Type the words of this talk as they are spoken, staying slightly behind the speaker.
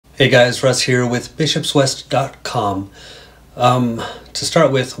Hey guys, Russ here with bishopswest.com. To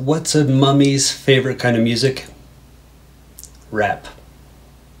start with, what's a mummy's favorite kind of music? Rap.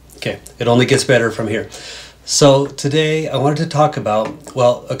 Okay, it only gets better from here. So today I wanted to talk about,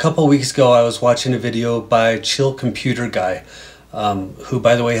 well, a couple weeks ago I was watching a video by Chill Computer Guy, who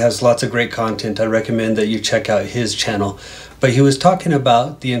by the way has lots of great content. I recommend that you check out his channel. But he was talking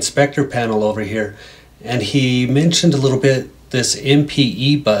about the inspector panel over here, and he mentioned a little bit this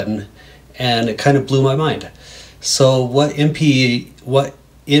MPE button, and it kind of blew my mind. So what MPE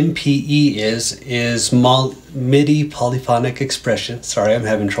is MIDI Polyphonic Expression. Sorry, I'm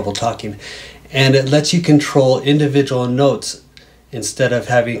having trouble talking. And it lets you control individual notes instead of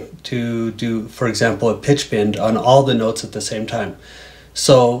having to do, for example, a pitch bend on all the notes at the same time.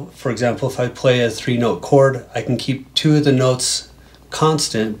 So, for example, if I play a 3-note chord, I can keep 2 of the notes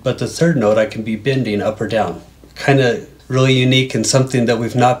constant, but the 3rd note I can be bending up or down. Kind of really unique and something that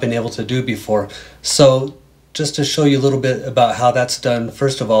we've not been able to do before. So just to show you a little bit about how that's done,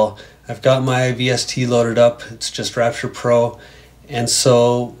 first of all, I've got my VST loaded up. It's just Rapture Pro. And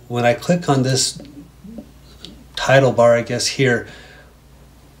so when I click on this title bar, I guess here,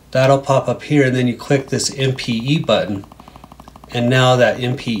 that'll pop up here, and then you click this MPE button, and now that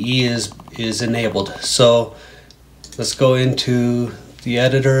MPE is enabled. So let's go into the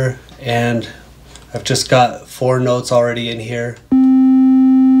editor, and I've just got 4 notes already in here.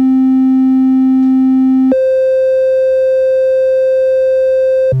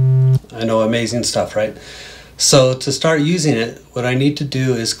 I know, amazing stuff, right? So to start using it, what I need to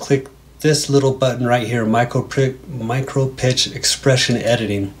do is click this little button right here, micro pitch expression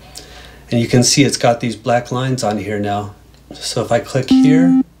editing. And you can see it's got these black lines on here now. So if I click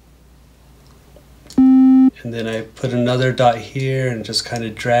here, and then I put another dot here and just kind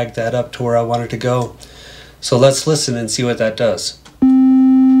of drag that up to where I want it to go. So let's listen and see what that does.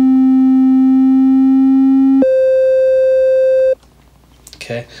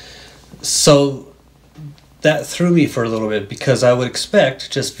 Okay, so that threw me for a little bit because I would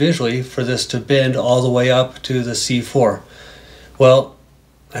expect just visually for this to bend all the way up to the C4. Well,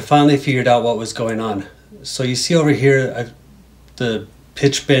 I finally figured out what was going on. So you see over here, the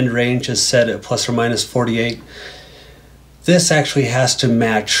pitch bend range is set at plus or minus 48. This actually has to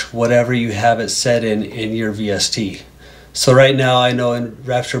match whatever you have it set in your VST. So right now I know in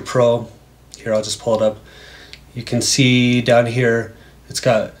Rapture Pro, here I'll just pull it up, you can see down here it's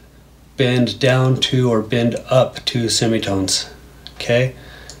got bend down to or bend up to semitones. Okay,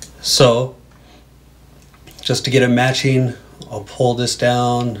 so just to get it matching, I'll pull this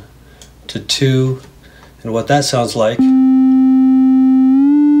down to 2, and what that sounds like,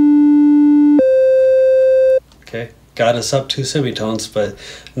 okay, got us up 2 semitones, but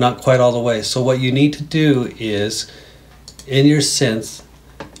not quite all the way. So what you need to do is, in your synth,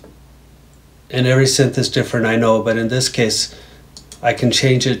 and every synth is different, I know, but in this case, I can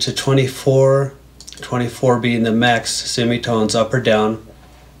change it to 24, 24 being the max semitones up or down,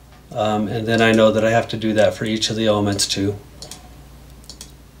 and then I know that I have to do that for each of the elements too.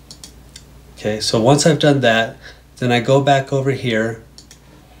 Okay, so once I've done that, then I go back over here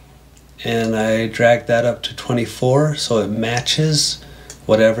and I drag that up to 24 so it matches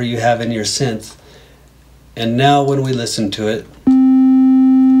whatever you have in your synth. And now when we listen to it,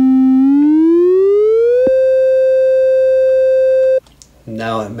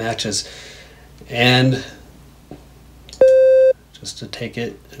 now it matches. And just to take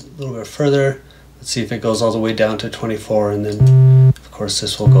it a little bit further, let's see if it goes all the way down to 24, and then of course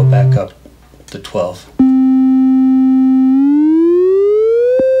this will go back up to 12.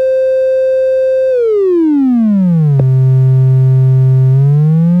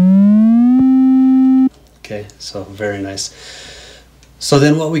 Okay, so very nice. So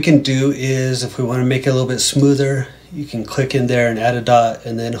then what we can do is, if we want to make it a little bit smoother, you can click in there and add a dot,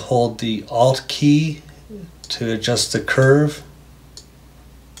 and then hold the Alt key to adjust the curve.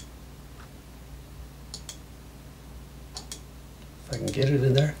 If I can get it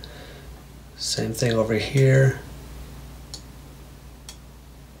in there. Same thing over here.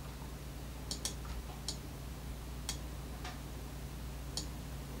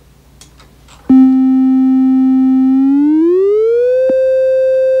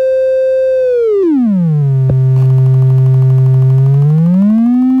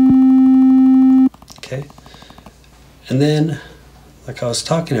 Okay. And then, like I was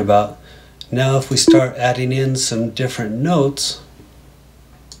talking about, now if we start adding in some different notes,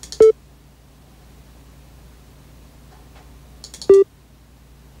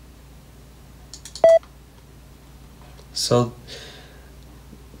 so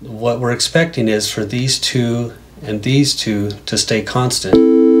what we're expecting is for these two and these two to stay constant.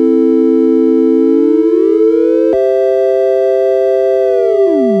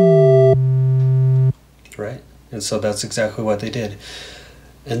 And so that's exactly what they did.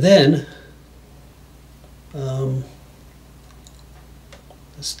 And then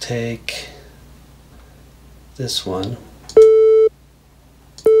let's take this one,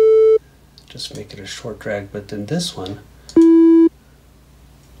 just make it a short drag, but then this one,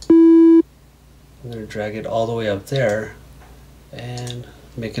 I'm going to drag it all the way up there and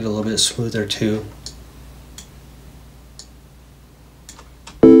make it a little bit smoother too.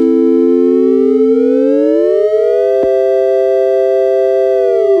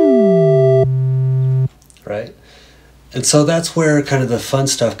 Right? And so that's where kind of the fun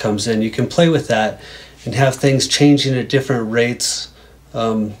stuff comes in. You can play with that and have things changing at different rates,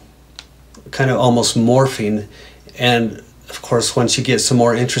 kind of almost morphing. And of course, once you get some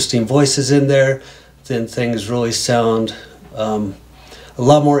more interesting voices in there, then things really sound a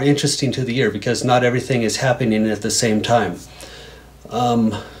lot more interesting to the ear, because not everything is happening at the same time.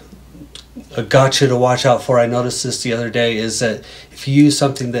 A gotcha to watch out for, I noticed this the other day, is that if you use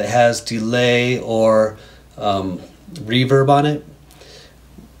something that has delay or reverb on it,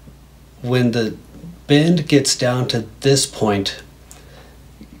 when the bend gets down to this point,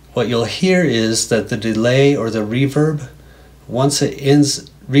 what you'll hear is that the delay or the reverb, once it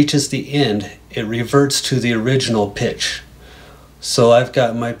reaches the end, it reverts to the original pitch. So I've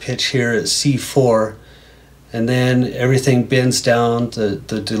got my pitch here at C4, and then everything bends down,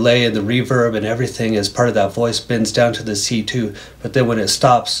 the delay and the reverb and everything as part of that voice bends down to the C2, but then when it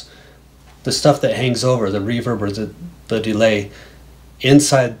stops, the stuff that hangs over, the reverb or the delay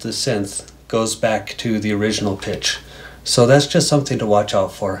inside the synth, goes back to the original pitch. So that's just something to watch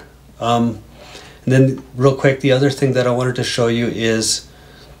out for. And then real quick, the other thing that I wanted to show you is,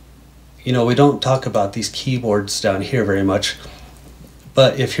 you know, we don't talk about these keyboards down here very much,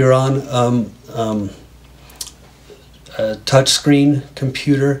 but if you're on a touchscreen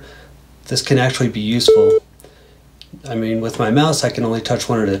computer, this can actually be useful. I mean, with my mouse, I can only touch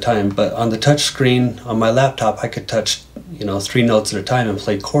one at a time, but on the touch screen on my laptop, I could touch, you know, 3 notes at a time and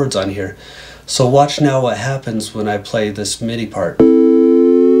play chords on here. So watch now what happens when I play this MIDI part.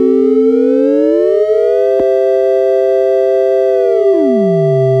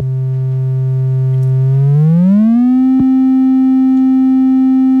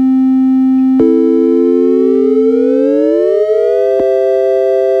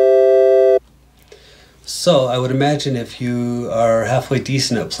 So I would imagine if you are halfway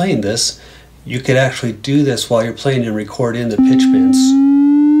decent at playing this, you could actually do this while you're playing and record in the pitch bends.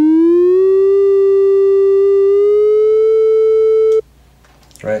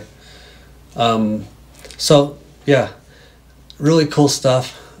 Right? So yeah, really cool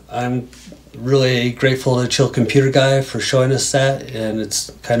stuff. I'm really grateful to Chill Computer Guy for showing us that, and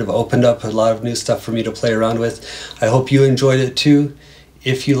it's kind of opened up a lot of new stuff for me to play around with. I hope you enjoyed it too.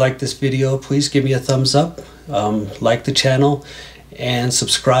 If you like this video, please give me a thumbs up, like the channel, and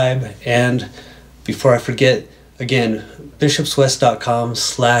subscribe. And before I forget, again,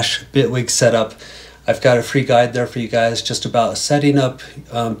 bishopswest.com/Bitwig setup. I've got a free guide there for you guys just about setting up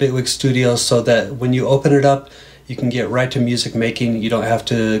Bitwig Studio so that when you open it up, you can get right to music making. You don't have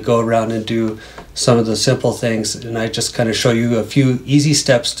to go around and do some of the simple things. And I just kind of show you a few easy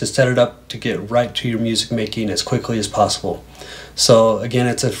steps to set it up to get right to your music making as quickly as possible. So again,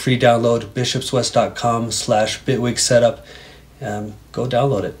 it's a free download, bishopswest.com/Bitwig setup. Go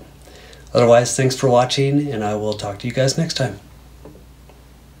download it. Otherwise, thanks for watching, and I will talk to you guys next time.